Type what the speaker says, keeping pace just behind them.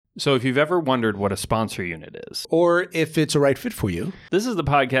So if you've ever wondered what a sponsor unit is, or if it's a right fit for you, this is the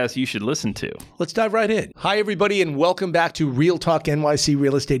podcast you should listen to. Let's dive right in. Hi, everybody, and welcome back to Real Talk NYC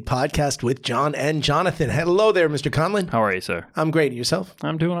Real Estate Podcast with John and Jonathan. Hello there, Mr. Conlon. How are you, sir? I'm great. And yourself?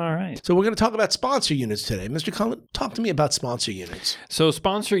 I'm doing all right. So we're going to talk about sponsor units today. Mr. Conlon, talk to me about sponsor units. So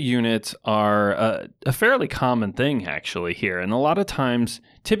sponsor units are a fairly common thing, actually, here. And a lot of times,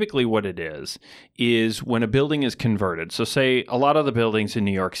 typically what it is when a building is converted. So say a lot of the buildings in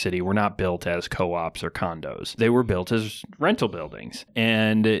New York City were not built as co-ops or condos. They were built as rental buildings,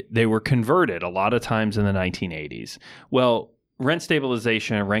 and they were converted a lot of times in the 1980s. Well, rent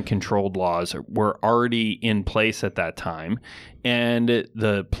stabilization and rent controlled laws were already in place at that time. And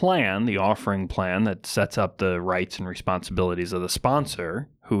the plan, the offering plan that sets up the rights and responsibilities of the sponsor,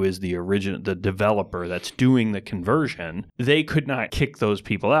 who is the developer that's doing the conversion, they could not kick those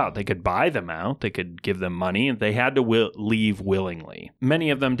people out. They could buy them out. They could give them money. And they had to leave willingly. Many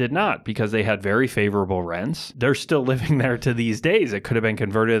of them did not because they had very favorable rents. They're still living there to these days. It could have been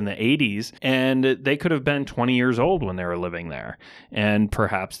converted in the 80s, and they could have been 20 years old when they were living there. And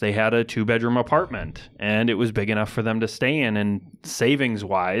perhaps they had a 2-bedroom apartment, and it was big enough for them to stay in. And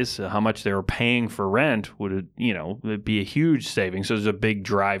savings-wise, how much they were paying for rent would, it'd be a huge savings. So there's a big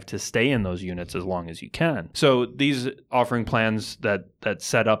drive to stay in those units as long as you can. So these offering plans that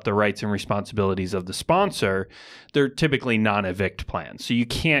set up the rights and responsibilities of the sponsor, they're typically non-evict plans. So you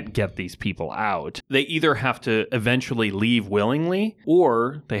can't get these people out. They either have to eventually leave willingly,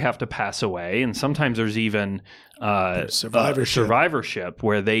 or they have to pass away. And sometimes there's even survivorship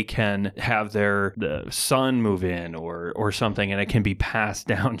where they can have the son move in or something, and it can be passed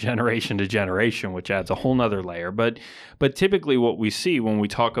down generation to generation, which adds a whole nother layer. But typically what we see when we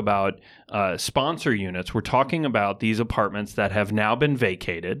talk about sponsor units, we're talking about these apartments that have now been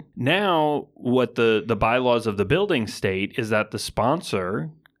vacated. Now, what the bylaws of the building state is that the sponsor,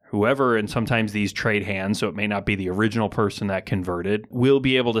 whoever, and sometimes these trade hands, so it may not be the original person that converted, will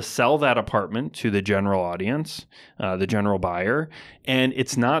be able to sell that apartment to the general audience, the general buyer, and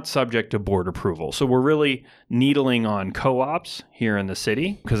it's not subject to board approval. So we're really needling on co-ops here in the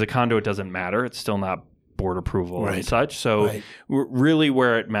city because a condo, it doesn't matter. It's still not board approval and such. So really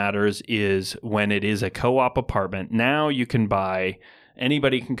where it matters is when it is a co-op apartment. Now you can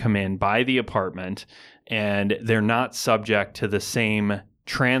anybody can come in, buy the apartment, and they're not subject to the same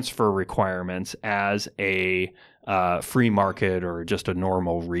transfer requirements as a free market or just a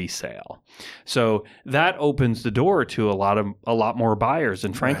normal resale. So that opens the door to a lot more buyers,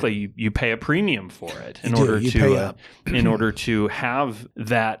 and frankly, you pay a premium for it in order to have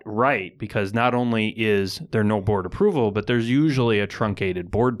that right, because not only is there no board approval, but there's usually a truncated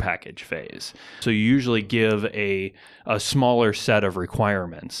board package phase. So you usually give a smaller set of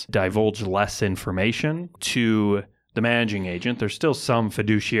requirements, divulge less information to the managing agent. There's still some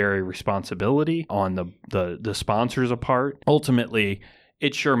fiduciary responsibility on the sponsor's part. Ultimately,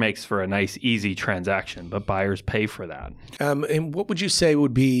 it sure makes for a nice, easy transaction, but buyers pay for that. And what would you say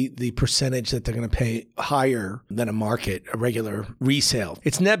would be the percentage that they're going to pay higher than a regular resale?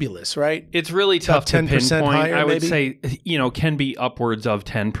 It's nebulous, right? It's really tough to pinpoint. Higher, I would say, can be upwards of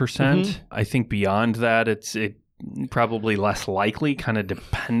 10%. Mm-hmm. I think beyond that, it's probably less likely, kind of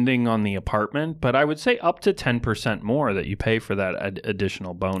depending on the apartment, but I would say up to 10% more that you pay for that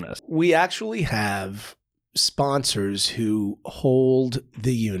additional bonus. We actually have sponsors who hold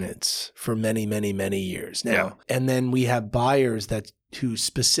the units for many, many, many years now. Yeah. And then we have buyers who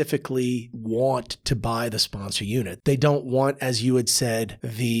specifically want to buy the sponsor unit. They don't want, as you had said,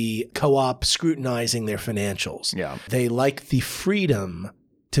 the co-op scrutinizing their financials. Yeah. They like the freedom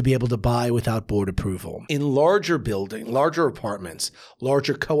to be able to buy without board approval. In larger apartments,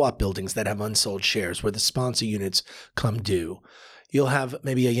 larger co-op buildings that have unsold shares where the sponsor units come due, you'll have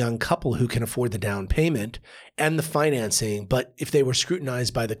maybe a young couple who can afford the down payment and the financing, but if they were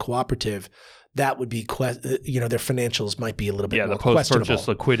scrutinized by the cooperative, that would be, their financials might be a little bit more questionable. Yeah, the post-purchase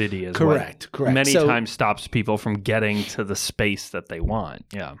liquidity is correct. Many times stops people from getting to the space that they want.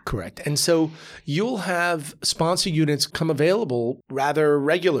 Yeah, correct. And so you'll have sponsor units come available rather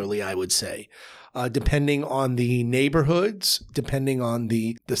regularly, I would say. Depending on the neighborhoods, depending on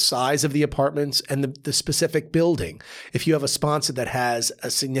the size of the apartments and the specific building. If you have a sponsor that has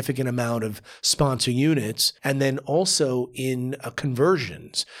a significant amount of sponsor units, and then also in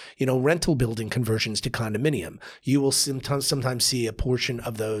conversions, rental building conversions to condominium, you will sometimes see a portion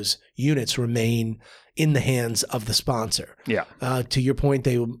of those units remain in the hands of the sponsor. Yeah. To your point,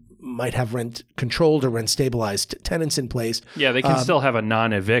 they might have rent controlled or rent stabilized tenants in place. Yeah, they can still have a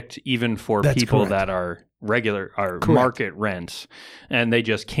non-evict even for people that are market rents, and they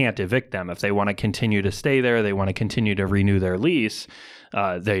just can't evict them. If they want to continue to stay there, they want to continue to renew their lease,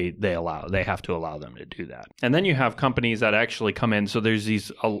 they have to allow them to do that. And then you have companies that actually come in. So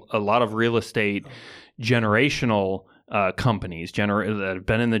there's a lot of real estate generational companies that have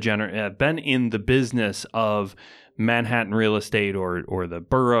been in the business of Manhattan real estate or the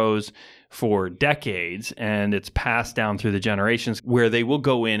boroughs for decades, and it's passed down through the generations, where they will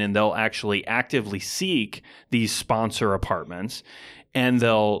go in and they'll actually actively seek these sponsor apartments, and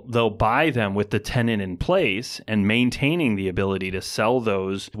they'll buy them with the tenant in place and maintaining the ability to sell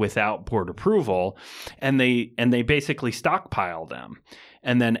those without board approval, and they basically stockpile them.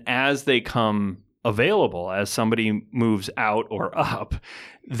 And then as they come available, as somebody moves out or up,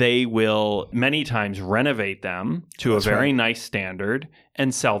 they will many times renovate them to a very nice standard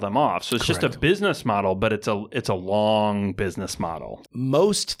and sell them off. So it's just a business model, but it's a long business model.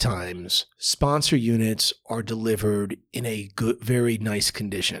 Most times, sponsor units are delivered in a good, very nice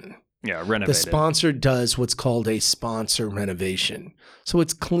condition. Yeah, renovated. The sponsor does what's called a sponsor renovation. So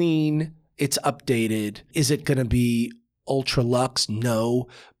it's clean, it's updated. Is it going to be ultra luxe? No,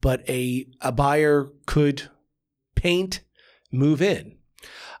 but a buyer could paint, move in.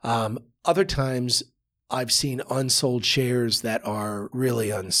 Other times I've seen unsold shares that are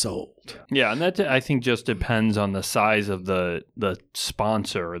really unsold. Yeah, and that I think just depends on the size of the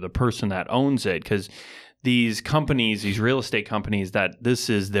sponsor or the person that owns it, because these companies, these real estate companies, that this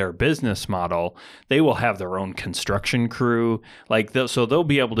is their business model, they will have their own construction crew. So they'll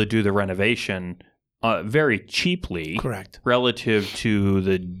be able to do the renovation very cheaply, correct, relative to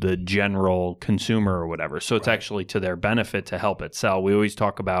the general consumer or whatever. So it's actually to their benefit to help it sell. We always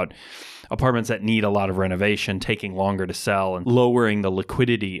talk about apartments that need a lot of renovation taking longer to sell and lowering the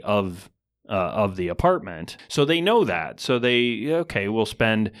liquidity of the apartment. So they know that. So we'll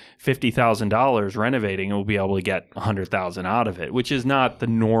spend $50,000 renovating and we'll be able to get $100,000 out of it, which is not the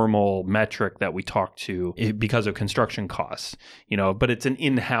normal metric that we talk to because of construction costs, but it's an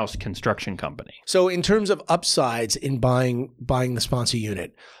in-house construction company. So in terms of upsides in buying the sponsor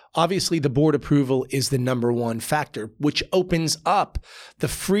unit, obviously the board approval is the number one factor, which opens up the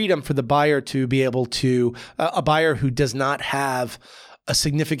freedom for the buyer to be able to, a buyer who does not have a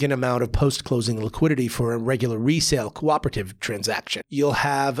significant amount of post-closing liquidity for a regular resale cooperative transaction. You'll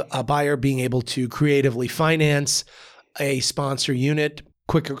have a buyer being able to creatively finance a sponsor unit,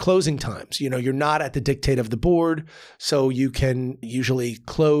 quicker closing times. You're not at the dictate of the board, so you can usually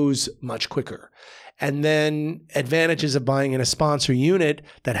close much quicker. And then advantages of buying in a sponsor unit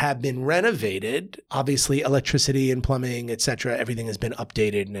that have been renovated, obviously electricity and plumbing, et cetera, everything has been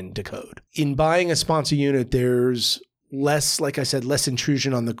updated and decode. In buying a sponsor unit, there's less, like I said, less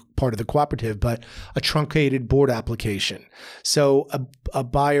intrusion on the part of the cooperative, but a truncated board application. So a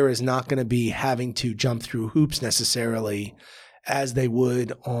buyer is not going to be having to jump through hoops necessarily as they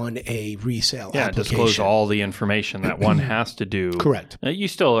would on a resale application. Disclose all the information that one has to do. Correct. You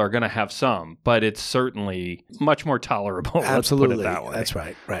still are going to have some, but it's certainly much more tolerable. Absolutely. Let's put it that way. That's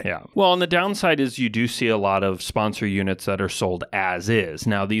right. Right. Yeah. Well, and the downside is you do see a lot of sponsor units that are sold as is.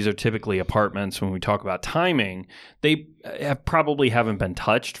 Now, these are typically apartments. When we talk about timing, they probably haven't been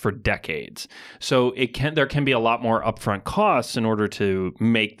touched for decades. So there can be a lot more upfront costs in order to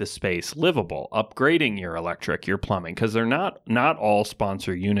make the space livable, upgrading your electric, your plumbing, because they're not all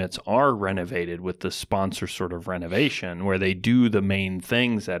sponsor units are renovated with the sponsor sort of renovation where they do the main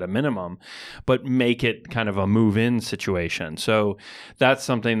things at a minimum, but make it kind of a move-in situation. So that's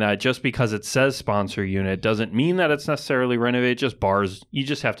something that just because it says sponsor unit doesn't mean that it's necessarily renovated, just bars. You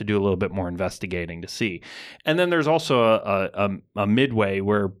just have to do a little bit more investigating to see. And then there's also a midway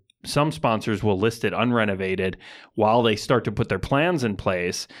where some sponsors will list it unrenovated while they start to put their plans in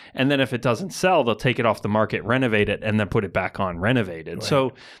place. And then if it doesn't sell, they'll take it off the market, renovate it, and then put it back on renovated. Right.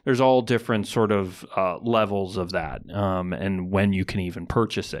 So there's all different sort of levels of that and when you can even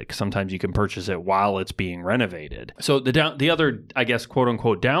purchase it. 'Cause sometimes you can purchase it while it's being renovated. So the other, I guess, quote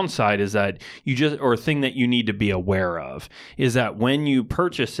unquote downside is that or a thing that you need to be aware of is that when you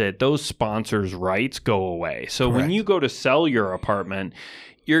purchase it, those sponsors' rights go away. So Correct. When you go to sell your apartment,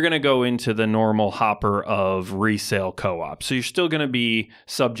 you're going to go into the normal hopper of resale co-op. So you're still going to be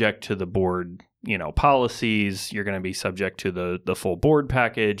subject to the board, policies. You're going to be subject to the full board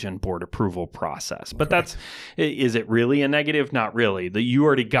package and board approval process. But is it really a negative? Not really. You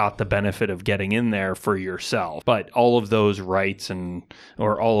already got the benefit of getting in there for yourself. But all of those rights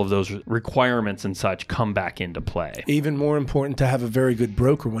or all of those requirements and such come back into play. Even more important to have a very good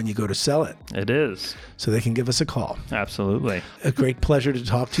broker when you go to sell it. It is. So they can give us a call. Absolutely. A great pleasure to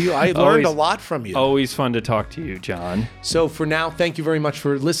talk to you. I learned a lot from you. Always fun to talk to you, John. So for now, thank you very much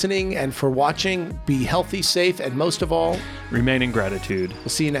for listening and for watching. Be healthy, safe, and most of all, remain in gratitude. We'll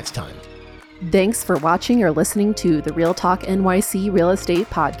see you next time. Thanks for watching or listening to the Real Talk NYC Real Estate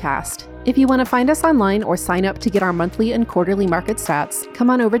Podcast. If you want to find us online or sign up to get our monthly and quarterly market stats,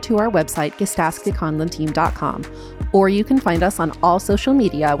 come on over to our website, GistaskaConlonTeam.com, or you can find us on all social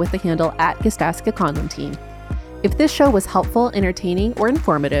media with the handle @GistaskaConlonTeam. If this show was helpful, entertaining, or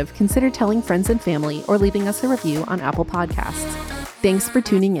informative, consider telling friends and family or leaving us a review on Apple Podcasts. Thanks for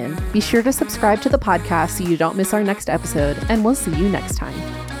tuning in. Be sure to subscribe to the podcast so you don't miss our next episode, and we'll see you next time.